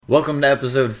Welcome to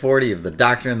episode 40 of the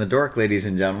Doctor and the Dork, ladies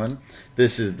and gentlemen.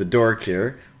 This is the Dork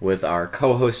here with our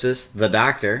co-hostess, the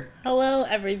Doctor. Hello,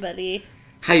 everybody.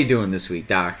 How you doing this week,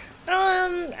 Doc?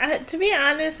 To be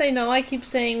honest, I know I keep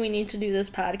saying we need to do this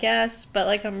podcast,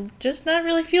 but I'm just not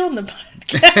really feeling the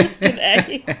podcast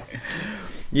today.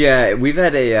 Yeah, we've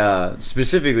had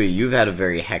specifically, you've had a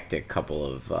very hectic couple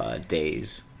of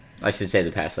days. I should say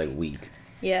the past week.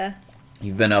 Yeah.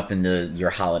 You've been up into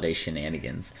your holiday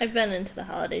shenanigans. I've been into the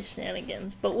holiday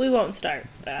shenanigans, but we won't start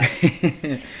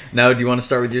that. Now, do you want to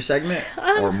start with your segment?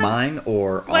 Or mine?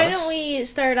 Or us? Why don't we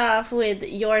start off with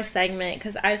your segment,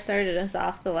 because I've started us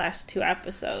off the last two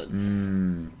episodes.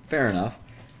 Fair enough.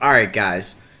 Alright,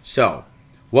 guys. So,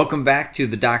 welcome back to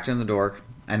the Doctor and the Dork.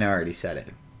 I know I already said it,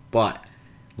 but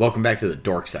welcome back to the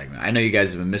Dork segment. I know you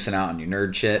guys have been missing out on your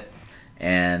nerd shit,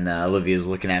 and Olivia's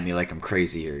looking at me like I'm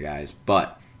crazy here, guys,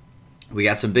 but we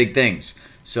got some big things.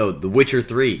 So, The Witcher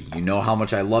 3. You know how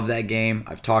much I love that game.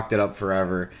 I've talked it up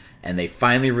forever. And they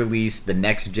finally released the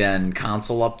next-gen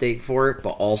console update for it, but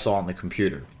also on the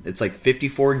computer. It's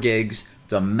 54 gigs.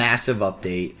 It's a massive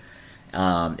update.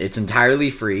 It's entirely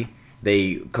free.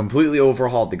 They completely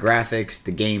overhauled the graphics,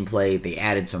 the gameplay. They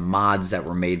added some mods that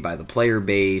were made by the player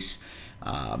base.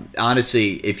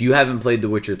 Honestly, if you haven't played The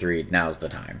Witcher 3, now's the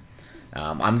time.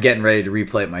 I'm getting ready to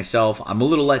replay it myself. I'm a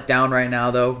little let down right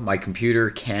now, though. My computer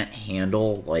can't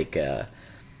handle,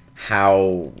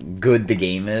 how good the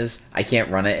game is. I can't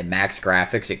run it at max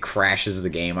graphics. It crashes the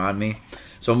game on me.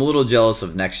 So I'm a little jealous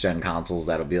of next-gen consoles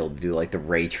that'll be able to do, the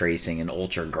ray tracing and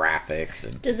ultra graphics.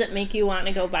 And does it make you want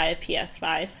to go buy a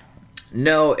PS5?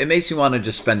 No, it makes me want to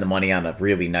just spend the money on a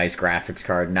really nice graphics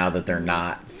card now that they're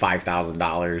not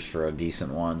 $5,000 for a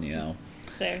decent one,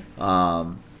 It's fair.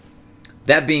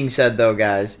 That being said, though,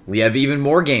 guys, we have even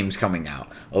more games coming out.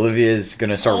 Olivia's going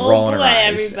to start rolling her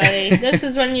eyes. Everybody. This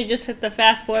is when you just hit the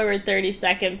fast-forward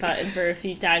 30-second button for a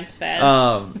few times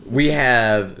fast. We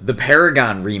have the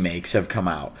Paragon remakes have come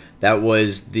out. That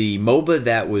was the MOBA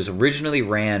that was originally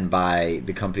ran by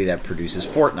the company that produces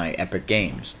Fortnite, Epic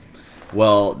Games.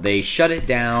 Well, they shut it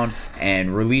down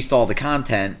and released all the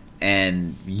content,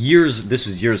 and this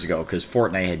was years ago, because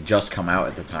Fortnite had just come out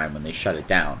at the time when they shut it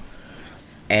down.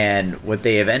 And what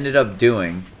they have ended up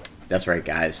doing, that's right,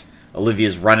 guys,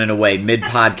 Olivia's running away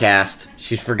mid-podcast.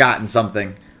 She's forgotten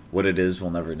something. What it is,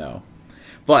 we'll never know.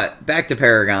 But back to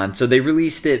Paragon. So they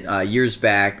released it years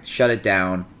back, shut it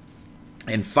down,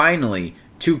 and finally,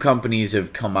 two companies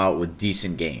have come out with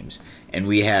decent games. And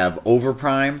we have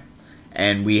Overprime,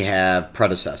 and we have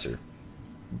Predecessor.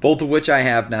 Both of which I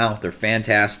have now. They're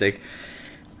fantastic.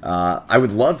 I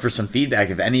would love for some feedback.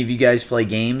 If any of you guys play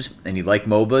games and you like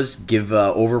MOBAs, give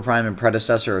Overprime and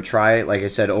Predecessor a try. Like I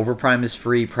said, Overprime is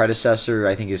free. Predecessor,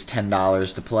 I think, is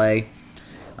 $10 to play.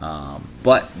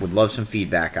 But would love some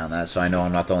feedback on that, so I know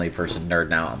I'm not the only person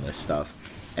nerding out on this stuff.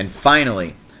 And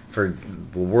finally, for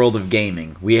the world of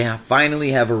gaming, we finally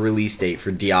have a release date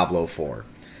for Diablo 4.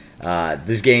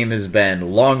 This game has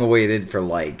been long awaited for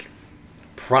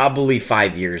probably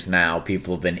 5 years now.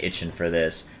 People have been itching for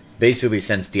this. Basically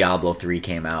since Diablo 3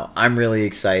 came out. I'm really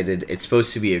excited. It's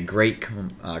supposed to be a great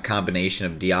combination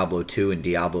of Diablo 2 and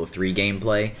Diablo 3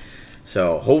 gameplay.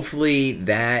 So hopefully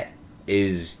that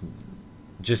is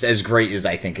just as great as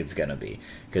I think it's going to be.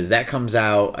 Because that comes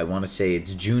out, I want to say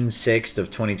it's June 6th of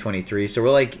 2023. So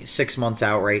we're 6 months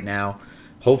out right now.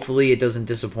 Hopefully it doesn't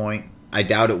disappoint. I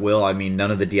doubt it will. I mean, none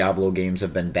of the Diablo games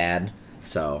have been bad.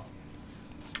 So,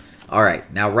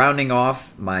 alright. Now rounding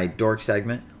off my dork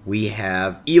segment, we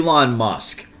have Elon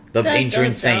Musk, the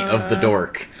patron saint of the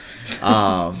dork.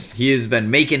 He has been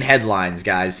making headlines,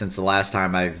 guys, since the last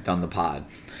time I've done the pod.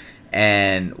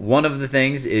 And one of the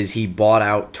things is he bought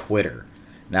out Twitter.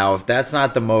 Now, if that's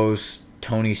not the most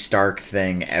Tony Stark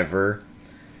thing ever,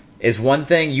 is one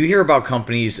thing. You hear about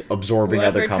companies absorbing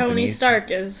other companies. Tony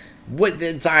Stark is. What?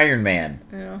 It's Iron Man.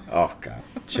 Yeah. Oh, God.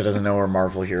 She doesn't know we're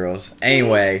Marvel heroes.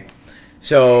 Anyway,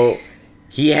 so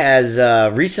he has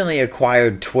recently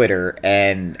acquired Twitter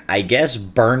and I guess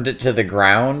burned it to the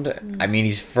ground. I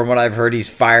mean, from what I've heard, he's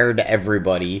fired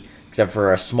everybody except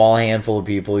for a small handful of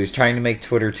people. He's trying to make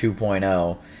Twitter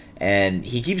 2.0 and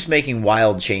he keeps making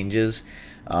wild changes.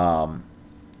 I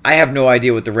have no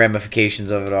idea what the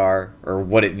ramifications of it are or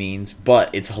what it means,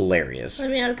 but it's hilarious.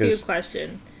 Let me ask you a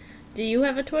question. Do you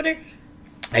have a Twitter?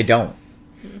 I don't.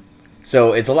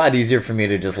 So it's a lot easier for me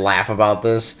to just laugh about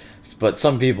this. But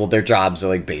some people, their jobs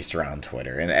are based around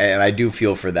Twitter. And I do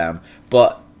feel for them.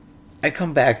 But I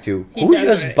come back to, who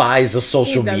just buys a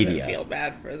social media? He doesn't feel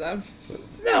bad for them.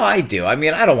 No, I do. I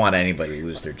mean, I don't want anybody to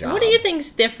lose their job. What do you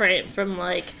think's different from,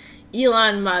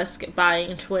 Elon Musk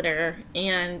buying Twitter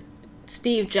and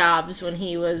Steve Jobs when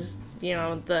he was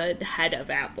the head of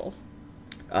Apple?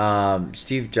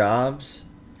 Steve Jobs.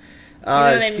 What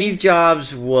I Steve mean?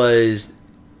 Jobs was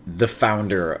the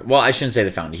founder. Well, I shouldn't say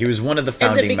the founder. He was one of the Is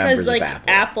founding it because members like of Apple.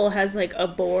 Apple has like a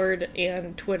board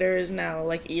and Twitter is now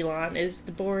like Elon is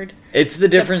the board? It's the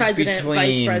difference the president, between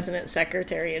vice president,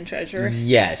 secretary, and treasurer.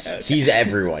 Yes, Okay. he's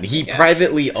everyone. He Gotcha.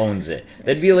 privately owns it.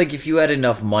 That'd be like if you had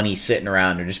enough money sitting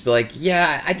around and just be like,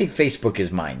 yeah, I think Facebook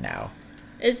is mine now.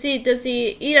 Does he does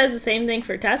the same thing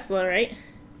for Tesla, right?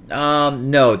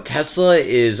 No, Tesla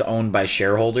is owned by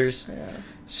shareholders. Yeah.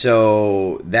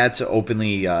 So that's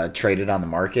openly traded on the I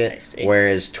market, see.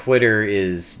 whereas Twitter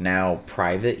is now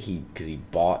private. Because he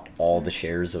bought all the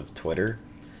shares of Twitter,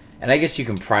 and I guess you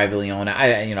can privately own it.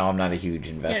 I'm not a huge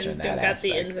investor in that Don't got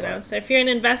aspect. the ins and but- outs. If you're an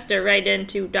investor, write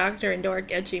into Doctor and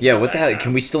Dork at gmail.com. Yeah, what the hell?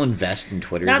 Can we still invest in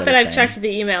Twitter? Is Not that a I've thing? checked the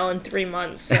email in 3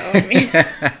 months, so I mean,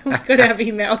 we could have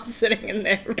emails sitting in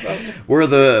there. We're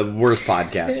the worst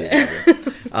podcasters ever.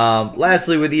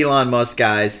 Lastly, with Elon Musk,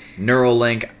 guys,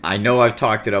 Neuralink. I know I've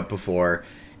talked it up before,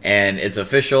 and it's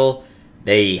official.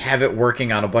 They have it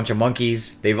working on a bunch of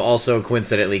monkeys. They've also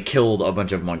coincidentally killed a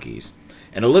bunch of monkeys.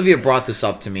 And Olivia brought this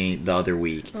up to me the other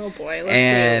week. Oh boy, let's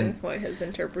And see what his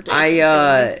interpretation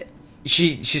is.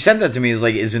 She sent that to me. Is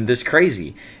like, isn't this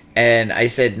crazy? And I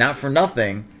said, not for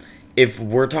nothing. If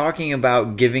we're talking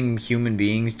about giving human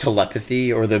beings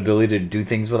telepathy or the ability to do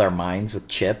things with our minds with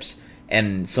chips,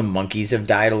 and some monkeys have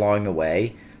died along the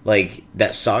way, like,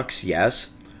 that sucks,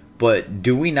 yes. But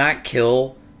do we not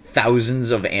kill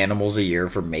thousands of animals a year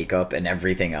for makeup and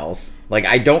everything else? Like,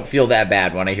 I don't feel that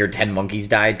bad when I hear 10 monkeys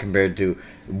died compared to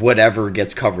whatever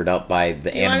gets covered up by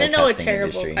the You animal want to know a testing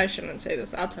terrible? industry. I shouldn't say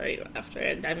this. I'll tell you after.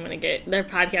 I'm gonna get their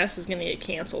podcast is gonna get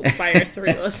canceled by our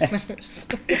 3 listeners.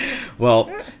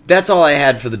 Well, that's all I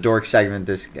had for the dork segment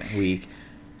this week.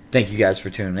 Thank you guys for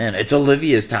tuning in. It's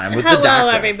Olivia's time with the Hello,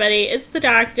 doctor. everybody. It's the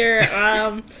doctor.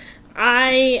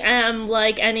 I am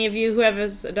like any of you who have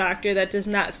a doctor that does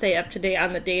not stay up to date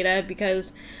on the data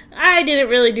because I didn't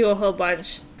really do a whole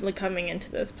bunch coming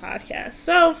into this podcast.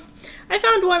 So I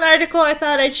found one article I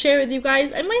thought I'd share with you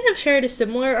guys. I might have shared a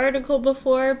similar article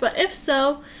before, but if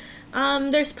so,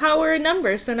 there's power in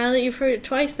numbers. So now that you've heard it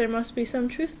twice, there must be some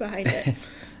truth behind it.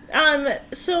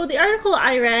 So the article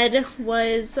I read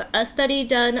was a study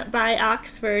done by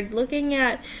Oxford looking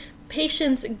at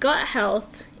patients' gut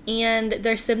health and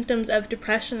their symptoms of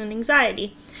depression and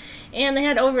anxiety. And they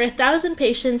had over 1,000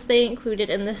 patients they included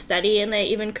in this study, and they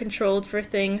even controlled for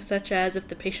things such as if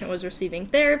the patient was receiving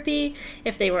therapy,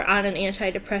 if they were on an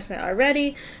antidepressant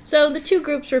already. So the two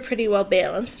groups were pretty well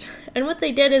balanced. And what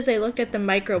they did is they looked at the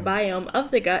microbiome of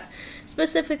the gut,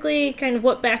 specifically kind of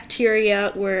what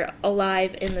bacteria were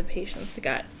alive in the patient's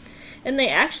gut. And they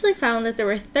actually found that there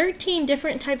were 13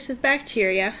 different types of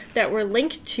bacteria that were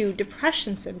linked to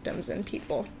depression symptoms in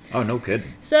people. Oh, no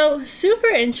kidding. So, super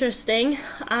interesting.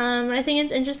 I think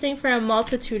it's interesting for a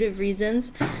multitude of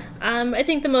reasons. I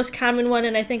think the most common one,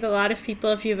 and I think a lot of people,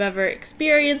 if you've ever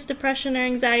experienced depression or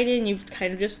anxiety and you've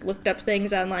kind of just looked up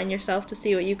things online yourself to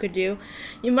see what you could do,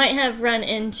 you might have run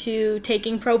into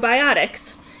taking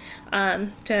probiotics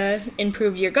to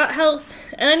improve your gut health.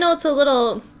 And I know it's a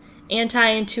little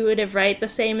anti-intuitive, right? The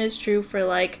same is true for,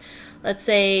 like, let's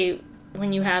say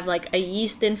when you have like a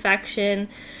yeast infection,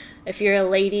 if you're a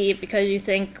lady, because you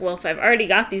think, well, if I've already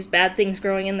got these bad things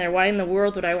growing in there, why in the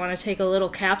world would I want to take a little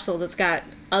capsule that's got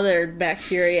other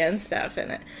bacteria and stuff in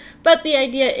it? But the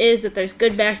idea is that there's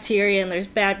good bacteria and there's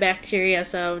bad bacteria,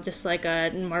 so just like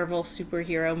a Marvel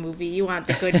superhero movie, you want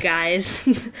the good guys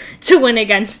to win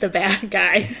against the bad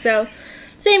guys. So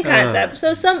same concept.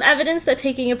 So some evidence that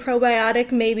taking a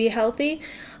probiotic may be healthy.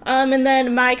 And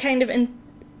then my kind of,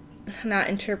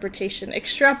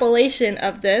 extrapolation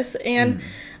of this. And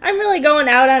I'm really going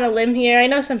out on a limb here. I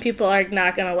know some people are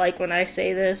not going to like when I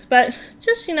say this, but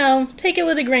just, take it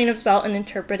with a grain of salt and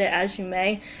interpret it as you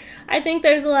may. I think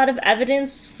there's a lot of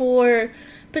evidence for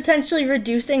potentially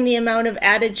reducing the amount of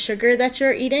added sugar that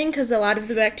you're eating because a lot of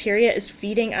the bacteria is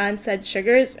feeding on said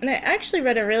sugars. And I actually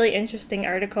read a really interesting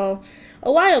article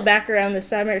a while back around the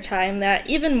summertime that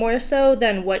even more so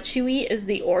than what you eat is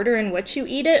the order in which you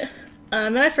eat it.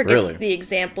 And I forget Really? the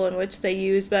example in which they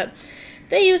use, but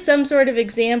they use some sort of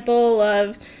example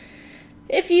of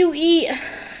if you eat,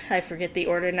 I forget the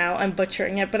order now, I'm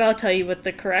butchering it, but I'll tell you what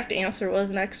the correct answer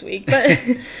was next week. But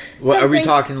Well, are we something-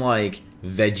 talking like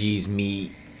veggies,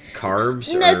 meat,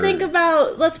 carbs? No, or... think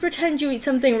about, let's pretend you eat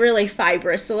something really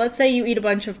fibrous. So let's say you eat a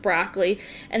bunch of broccoli,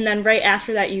 and then right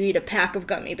after that you eat a pack of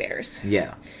gummy bears.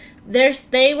 Yeah.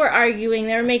 They were arguing,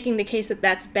 they were making the case that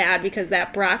that's bad because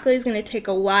that broccoli is going to take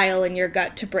a while in your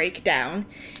gut to break down.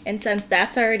 And since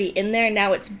that's already in there,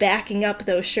 now it's backing up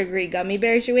those sugary gummy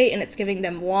bears you ate, and it's giving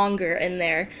them longer in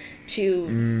there to,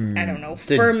 I don't know,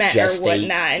 ferment or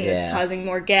whatnot, and it's causing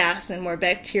more gas and more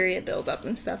bacteria buildup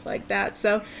and stuff like that.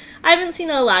 So I haven't seen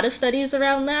a lot of studies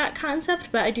around that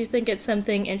concept, but I do think it's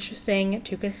something interesting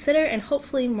to consider, and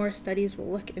hopefully more studies will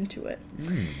look into it.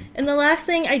 And the last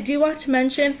thing I do want to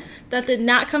mention, that did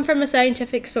not come from a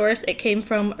scientific source. It came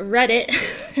from Reddit.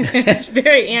 It's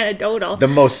very anecdotal. The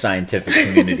most scientific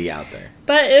community out there.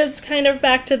 But it's kind of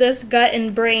back to this gut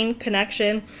and brain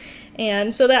connection.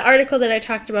 And so that article that I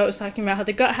talked about was talking about how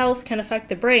the gut health can affect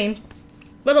the brain.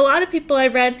 But a lot of people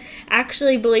I've read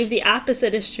actually believe the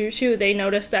opposite is true too. They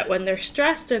notice that when they're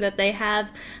stressed or that they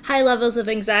have high levels of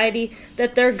anxiety,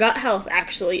 that their gut health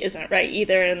actually isn't right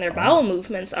either, and their bowel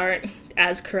movements aren't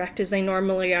as correct as they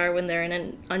normally are when they're in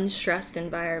an unstressed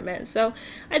environment. So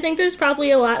I think there's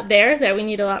probably a lot there that we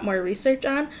need a lot more research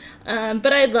on.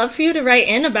 But I'd love for you to write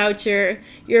in about your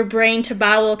brain to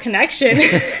bowel connection,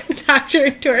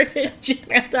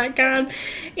 doctorandtordork@gmail.com.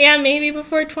 And maybe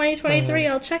before 2023,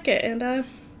 I'll check it and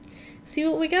see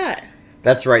what we got.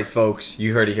 That's right, folks.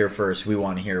 You heard it here first. We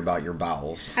want to hear about your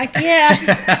bowels. Heck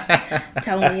yeah.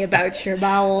 Tell me about your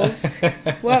bowels.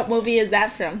 What movie is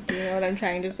that from? Do you know what I'm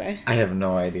trying to say? I have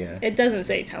no idea. It doesn't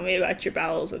say tell me about your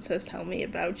bowels. It says tell me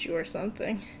about you or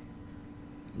something.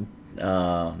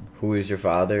 Who is your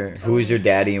father? Who is your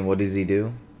daddy, and what does he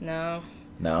do? No.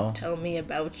 No? Tell me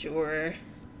about your...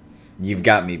 You've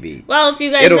got me beat. Well, if you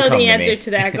guys know the answer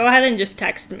to that, go ahead and just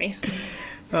text me.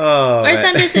 Oh, or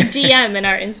send us a DM in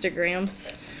our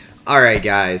Instagrams. All right,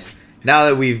 guys. Now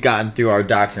that we've gotten through our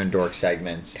Doctor and Dork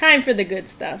segments, time for the good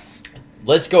stuff.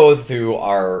 Let's go through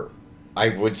our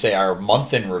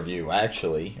month in review,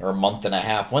 actually, or a month and a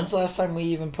half. When's the last time we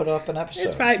even put up an episode?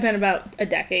 It's probably been about a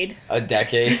decade. A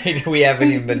decade? We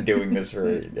haven't even been doing this for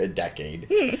a decade.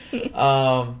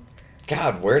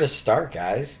 God, where to start,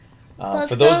 guys?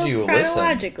 For those of you who listen,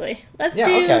 chronologically.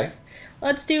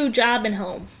 Let's do job and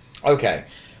home. Okay.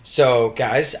 So,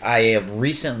 guys, I have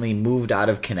recently moved out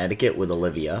of Connecticut with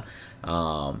Olivia.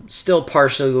 Still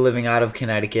partially living out of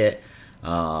Connecticut,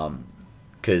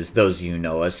 because those of you who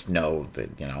know us know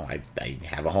that, I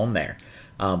have a home there.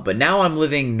 But now I'm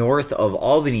living north of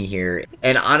Albany here.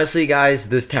 And honestly, guys,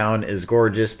 this town is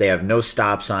gorgeous. They have no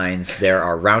stop signs. There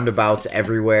are roundabouts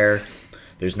everywhere.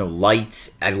 There's no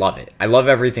lights. I love it. I love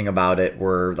everything about it.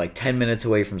 We're like 10 minutes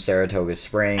away from Saratoga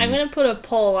Springs. I'm going to put a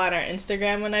poll on our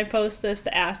Instagram when I post this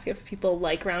to ask if people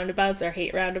like roundabouts or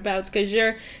hate roundabouts, because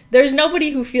there's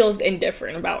nobody who feels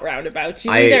indifferent about roundabouts.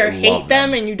 You either hate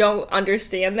them and you don't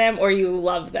understand them, or you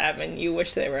love them and you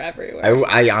wish they were everywhere.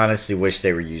 I honestly wish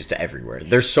they were used everywhere.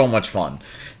 They're so much fun.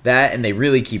 That, and they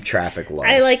really keep traffic low.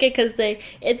 I like it because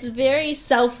it's very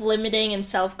self-limiting and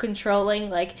self-controlling.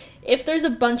 Like, if there's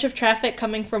a bunch of traffic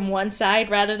coming from one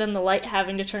side, rather than the light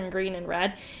having to turn green and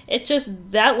red,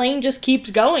 that lane just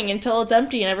keeps going until it's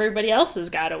empty and everybody else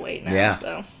has got to wait now. Yeah.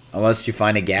 So. Unless you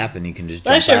find a gap and you can just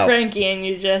jump Unless you're out. Frankie and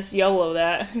you just YOLO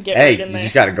that. Get right in there. You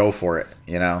just got to go for it,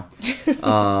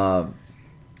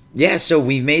 Yeah, so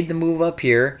we made the move up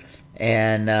here,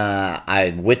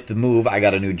 and with the move, I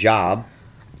got a new job.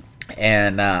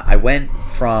 And I went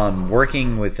from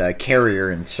working with a carrier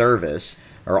in service,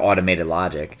 or automated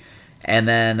logic, and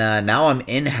then now I'm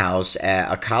in-house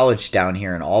at a college down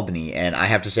here in Albany, and I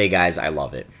have to say, guys, I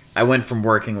love it. I went from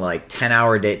working like 10 to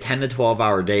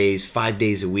 12-hour days, 5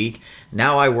 days a week.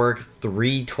 Now I work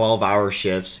 3 12-hour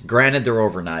shifts. Granted, they're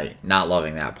overnight. Not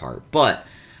loving that part. But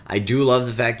I do love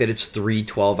the fact that it's 3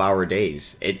 12-hour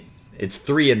days. It's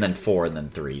 3 and then 4 and then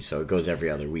 3, so it goes every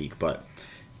other week, but...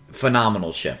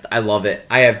 phenomenal shift. I love it.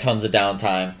 I have tons of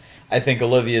downtime. I think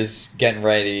Olivia's getting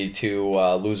ready to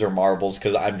lose her marbles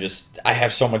because I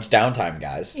have so much downtime,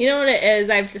 guys. You know what it is?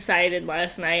 I've decided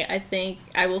last night. I think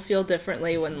I will feel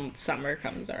differently when summer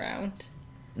comes around.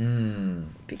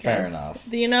 Because, fair enough.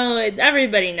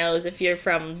 Everybody knows if you're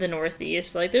from the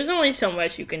Northeast, like, there's only so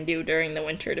much you can do during the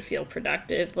winter to feel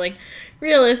productive. Like,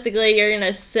 realistically, you're going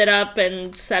to sit up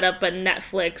and set up a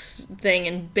Netflix thing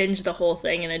and binge the whole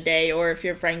thing in a day, or if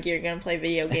you're Frankie, you're going to play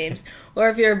video games, or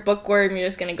if you're a bookworm, you're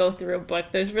just going to go through a book.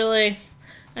 There's really...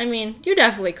 you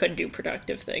definitely could do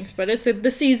productive things, but it's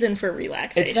the season for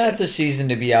relaxation. It's not the season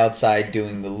to be outside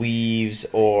doing the leaves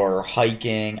or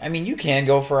hiking. You can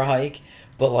go for a hike,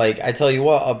 but, like, I tell you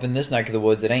what, up in this neck of the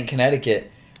woods, it ain't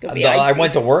Connecticut. I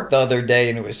went to work the other day,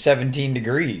 and it was 17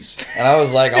 degrees. And I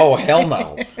was like, oh, hell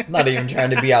no. I'm not even trying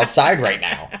to be outside right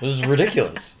now. This is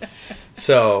ridiculous.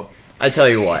 So, I tell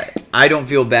you what, I don't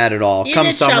feel bad at all. You Come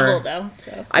did summer, shovel, though.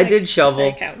 So I did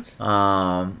shovel. That counts.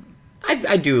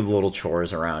 I do little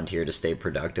chores around here to stay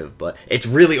productive, but it's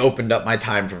really opened up my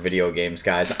time for video games,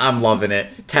 guys. I'm loving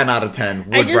it. 10 out of 10.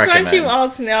 Would I just recommend. want you all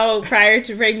to know, prior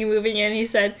to Frankie moving in, he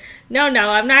said, no,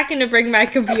 I'm not going to bring my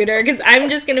computer because I'm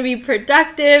just going to be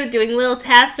productive, doing little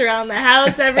tasks around the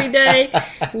house every day.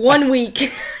 1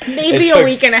 week. Maybe a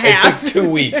week and a half. It took 2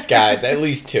 weeks, guys. At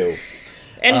least 2.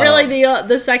 And really,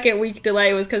 the second week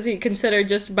delay was because he considered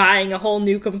just buying a whole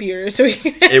new computer. So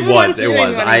it was.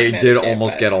 I did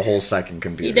almost get a whole second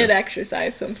computer. He did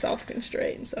exercise some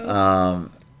self-constraint. So.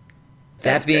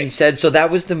 That being said, so that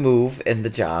was the move and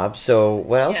the job. So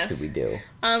what else did we do?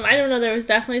 I don't know. There was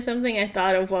definitely something I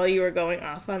thought of while you were going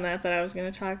off on that I was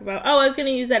going to talk about. Oh, I was going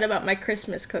to use that about my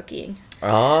Christmas cooking.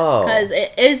 Oh. Because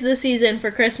it is the season for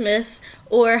Christmas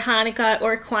or Hanukkah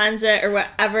or Kwanzaa or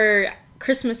whatever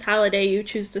Christmas holiday you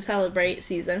choose to celebrate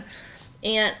season.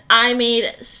 And I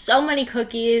made so many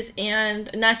cookies, and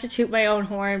not to toot my own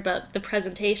horn, but the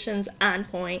presentation's on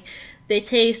point. They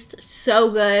taste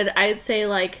so good. I'd say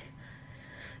like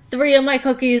 3 of my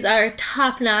cookies are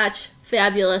top-notch,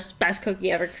 fabulous, best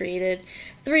cookie ever created.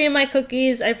 3 of my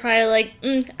cookies I probably like,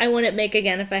 I wouldn't make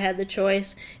again if I had the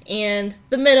choice. And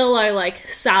the middle are like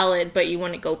solid, but you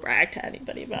wouldn't go brag to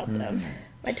anybody about them.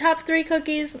 My top 3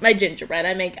 cookies, my gingerbread.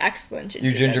 I make excellent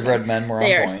gingerbread. You gingerbread men were on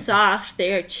point. They are soft,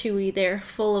 they are chewy, they are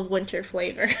full of winter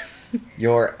flavor.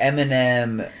 Your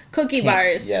M&M cookie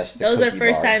bars. Yes, those are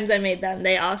first times I made them.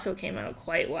 They also came out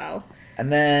quite well.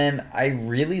 And then I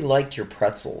really liked your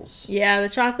pretzels. Yeah, the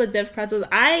chocolate dipped pretzels.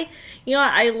 I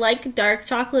like dark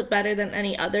chocolate better than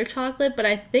any other chocolate, but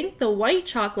I think the white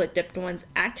chocolate dipped ones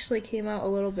actually came out a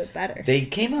little bit better. They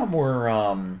came out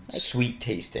more sweet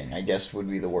tasting, I guess would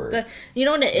be the word. You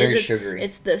know what it is? Very sugary.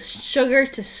 It's the sugar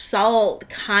to salt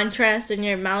contrast in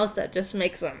your mouth that just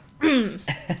makes them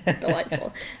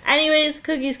delightful. Anyways,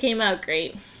 cookies came out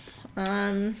great.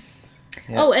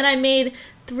 Oh, and I made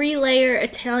 3-layer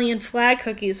Italian flag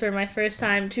cookies for my first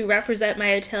time to represent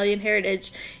my Italian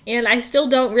heritage, and I still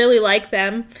don't really like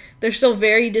them. They're still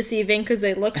very deceiving because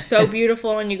they look so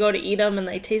beautiful when you go to eat them, and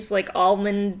they taste like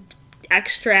almond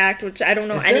extract, which I don't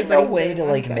know anybody. Is there no way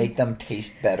to make them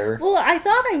taste better? Well, I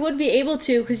thought I would be able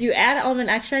to because you add almond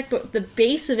extract, but the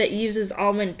base of it uses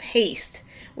almond paste,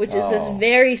 which is this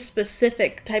very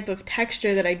specific type of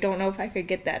texture that I don't know if I could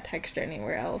get that texture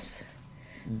anywhere else.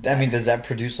 I mean, does that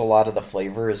produce a lot of the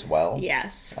flavor as well?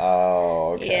 Yes.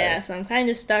 Oh, okay. Yeah, so I'm kind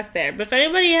of stuck there. But if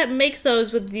anybody makes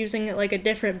those with using like a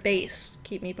different base,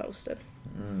 keep me posted.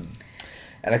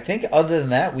 And I think other than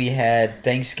that, we had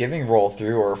Thanksgiving roll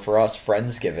through, or for us,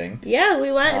 Friendsgiving. Yeah,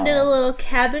 we went and did a little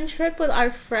cabin trip with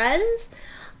our friends.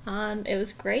 It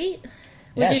was great.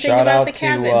 What did you think about the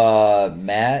cabin? Shout out to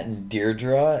Matt and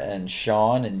Deirdre and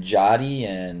Sean and Jotty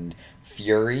and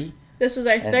Fury. This was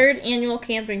our 3rd annual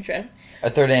camping trip. A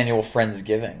 3rd annual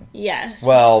Friendsgiving. Yes.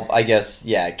 Well, I guess,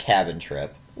 cabin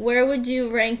trip. Where would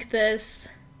you rank this?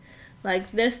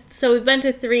 Like this? So we've been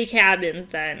to 3 cabins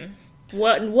then.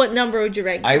 What number would you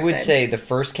rank this I would in? say the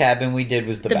first cabin we did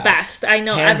was the best. The best. I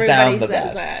know Hands everybody down, the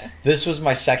says best. that. This was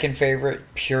my second favorite,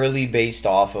 purely based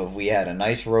off of we had a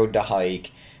nice road to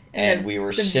hike, and we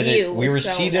were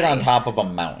seated on top of a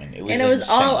mountain. It was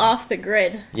all off the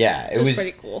grid. Yeah, it was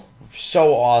pretty cool.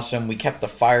 So awesome. We kept the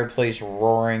fireplace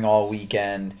roaring all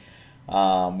weekend.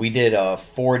 We did a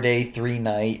 4-day,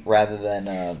 3-night rather than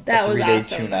a 3-day,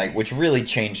 awesome. 2-night, which really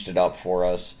changed it up for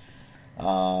us.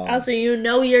 Also,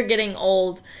 you're getting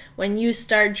old when you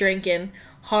start drinking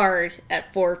hard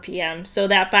at 4 p.m. so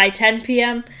that by 10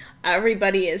 p.m.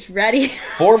 everybody is ready.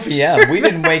 4 p.m. We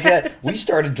didn't wake up. We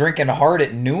started drinking hard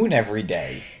at noon every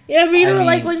day. Yeah, but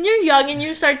like when you're young and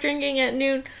you start drinking at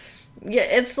noon, yeah,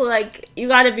 it's like you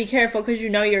got to be careful because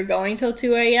you're going till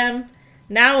 2 a.m.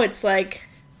 Now it's like,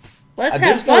 let's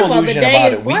have fun while the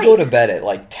day is light. We go to bed at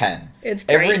like 10. It's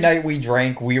great. Every night we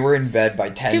drank, we were in bed by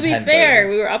 10. To be fair,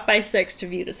 we were up by 6 to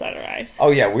view the sunrise.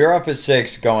 Oh yeah, we were up at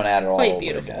 6 going at it all Quite over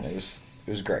beautiful. again. It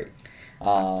was great.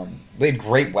 We had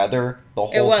great weather the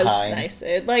whole time. It was nice.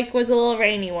 It was a little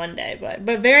rainy one day, but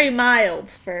very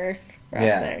mild for up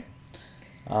there.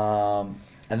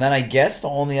 And then I guess the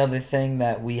only other thing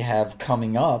that we have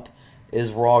coming up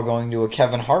is we're all going to a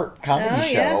Kevin Hart comedy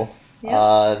show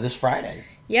this Friday.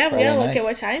 Yeah, we gotta look at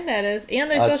what time that is. And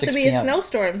there's supposed to be a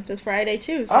snowstorm this Friday,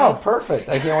 too. So. Oh, perfect.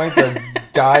 I can't wait to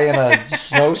die in a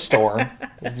snowstorm.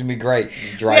 It's gonna be great.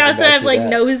 We also have,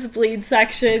 nosebleed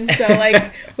sections, so,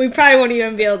 we probably won't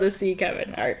even be able to see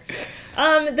Kevin Hart.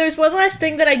 There's one last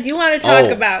thing that I do want to talk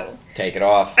about. Take it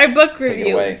off. Our book Take it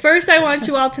review. away. First, I want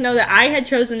you all to know that I had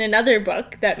chosen another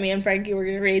book that me and Frankie were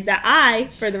going to read that I,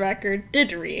 for the record,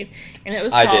 did read. And it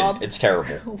was called... I did. It's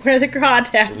terrible. Where the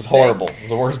Crawdads It was horrible. It was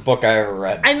the worst book I ever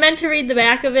read. I meant to read the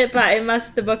back of it, but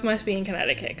the book must be in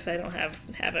Connecticut because I don't have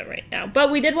it right now. But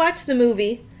we did watch the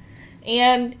movie,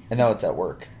 and... I know it's at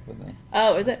work with me.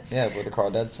 Oh, is it? Yeah, where the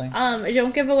Crawdads sing.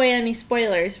 Don't give away any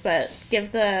spoilers, but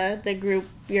give the group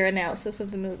your analysis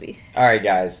of the movie. All right,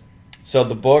 guys. So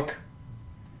the book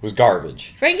was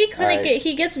garbage. Frankie couldn't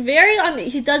he gets very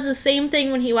he does the same thing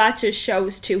when he watches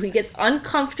shows too. He gets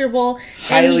uncomfortable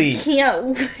and he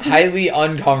can't highly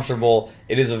uncomfortable.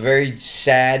 It is a very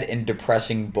sad and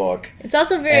depressing book. It's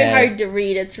also very hard to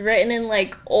read. It's written in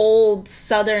like old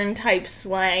southern type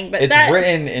slang, but it's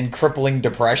written in crippling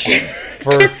depression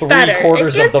for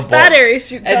quarters of the book. Better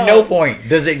if you go. At no point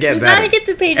does it get better. You gotta get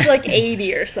to page like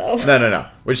 80 or so. No.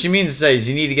 What she means to say is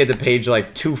you need to get to page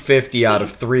like 250 out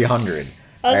of 300.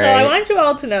 Also, I want you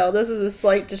all to know, this is a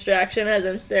slight distraction as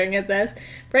I'm staring at this.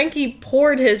 Frankie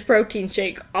poured his protein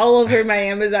shake all over my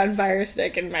Amazon Fire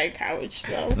Stick and my couch.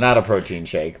 So not a protein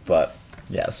shake, but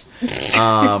yes.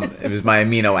 It was my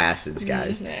amino acids,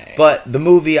 guys. But the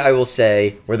movie, I will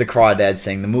say, where the Crawdads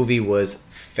sing, the movie was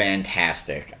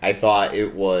fantastic. I thought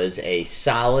it was a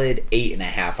solid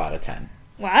 8.5 out of 10.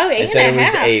 Wow, 8.5. I said it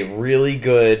was a really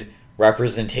good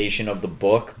representation of the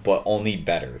book, but only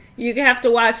better. You have to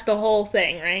watch the whole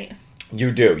thing, right?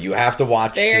 You do. You have to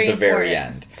watch to the very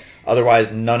end.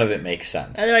 Otherwise, none of it makes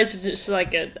sense. Otherwise, it's just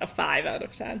like a 5 out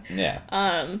of 10. Yeah.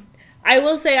 I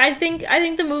will say, I think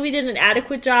the movie did an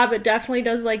adequate job. It definitely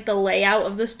does like the layout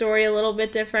of the story a little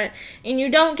bit different, and you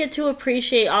don't get to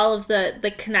appreciate all of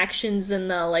the connections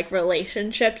and the like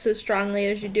relationships as strongly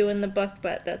as you do in the book,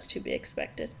 but that's to be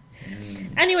expected.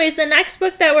 Anyways, the next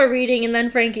book that we're reading, and then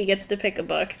Frankie gets to pick a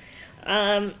book,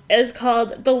 is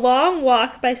called The Long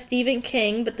Walk by Stephen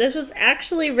King, but this was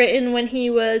actually written when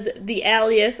he was the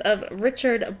alias of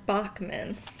Richard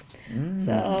Bachman.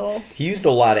 So he used a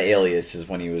lot of aliases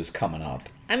when he was coming up.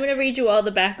 I'm going to read you all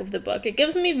the back of the book. It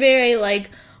gives me very,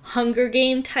 like, Hunger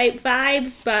Game type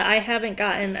vibes, but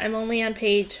I'm only on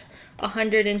page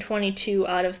 122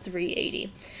 out of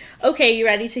 380. Okay, you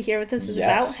ready to hear what this is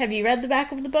about? Have you read the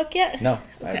back of the book yet? No,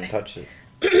 I haven't touched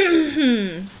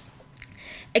it.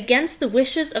 Against the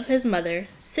wishes of his mother,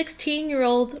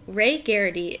 16-year-old Ray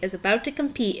Garrity is about to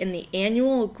compete in the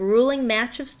annual grueling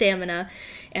match of stamina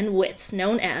and wits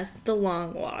known as the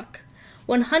Long Walk.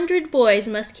 100 boys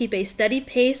must keep a steady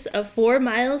pace of 4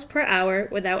 miles per hour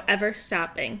without ever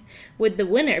stopping, with the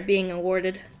winner being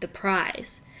awarded the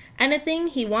prize, anything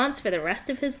he wants for the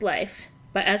rest of his life.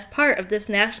 But as part of this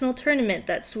national tournament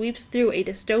that sweeps through a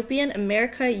dystopian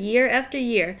America year after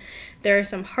year, there are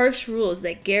some harsh rules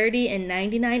that Garrity and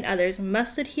 99 others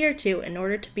must adhere to in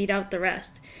order to beat out the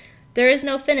rest. There is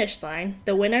no finish line.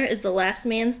 The winner is the last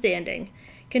man standing.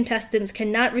 Contestants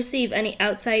cannot receive any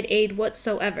outside aid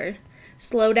whatsoever.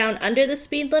 Slow down under the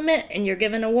speed limit and you're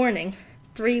given a warning.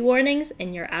 3 warnings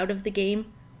and you're out of the game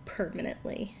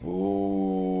permanently.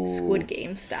 Ooh. Squid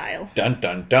Game style. Dun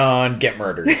dun dun. Get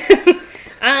murdered.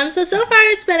 So far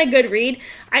it's been a good read.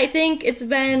 I think it's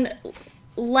been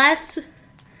less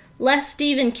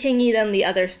Stephen King-y than the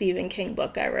other Stephen King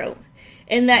book I wrote,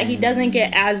 in that he doesn't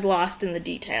get as lost in the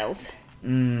details.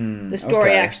 The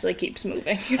story actually keeps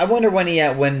moving. I wonder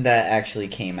when that actually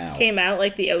came out. Came out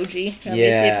like the OG. Let me see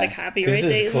if the copyright date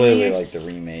this is clearly like the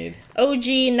remade. OG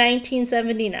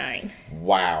 1979.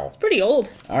 Wow. It's pretty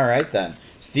old. All right then.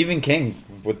 Stephen King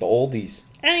with the oldies.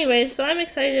 Anyway, so I'm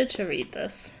excited to read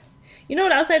this. You know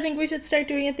what else I think we should start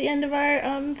doing at the end of our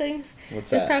things? What's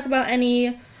that? Just talk about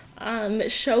any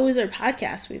shows or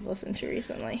podcasts we've listened to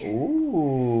recently.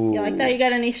 Ooh. You like that? You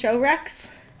got any show recs?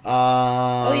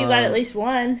 Oh, you got at least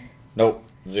one. Nope.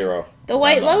 0. The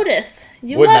White Lotus.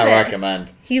 You would love not it.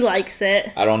 recommend. He likes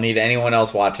it. I don't need anyone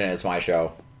else watching it. It's my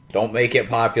show. Don't make it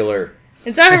popular.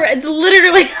 It's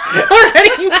literally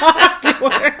already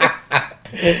popular.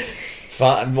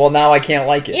 Fun. Well, now I can't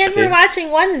like it. And we're watching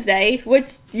Wednesday,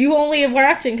 which you only are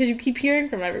watching because you keep hearing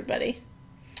from everybody.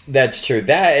 That's true.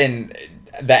 That and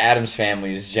the Addams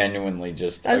Family is genuinely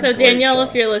just a so great Danielle, show.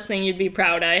 if you're listening, you'd be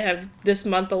proud. I have this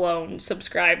month alone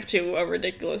subscribed to a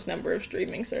ridiculous number of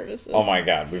streaming services. Oh my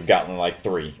god, we've gotten like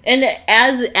 3. And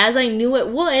as I knew it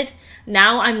would,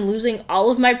 now I'm losing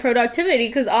all of my productivity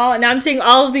because now I'm seeing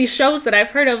all of these shows that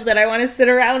I've heard of that I want to sit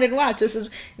around and watch.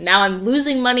 Now I'm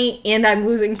losing money and I'm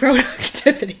losing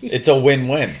productivity. It's a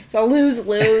win-win. It's a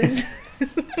lose-lose.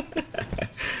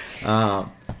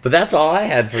 But that's all I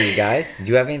had for you guys. Did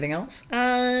you have anything else?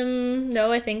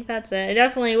 No, I think that's it. I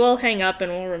definitely will hang up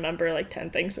and we'll remember like 10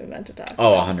 things we meant to talk about.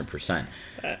 Oh, 100%.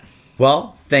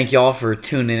 Well, thank you all for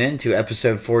tuning in to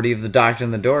episode 40 of the Doctor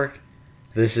and the Dork.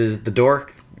 This is the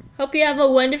Dork. Hope you have a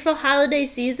wonderful holiday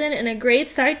season and a great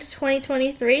start to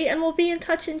 2023, and we'll be in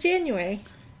touch in January.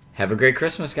 Have a great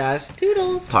Christmas, guys.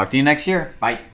 Toodles. Talk to you next year. Bye.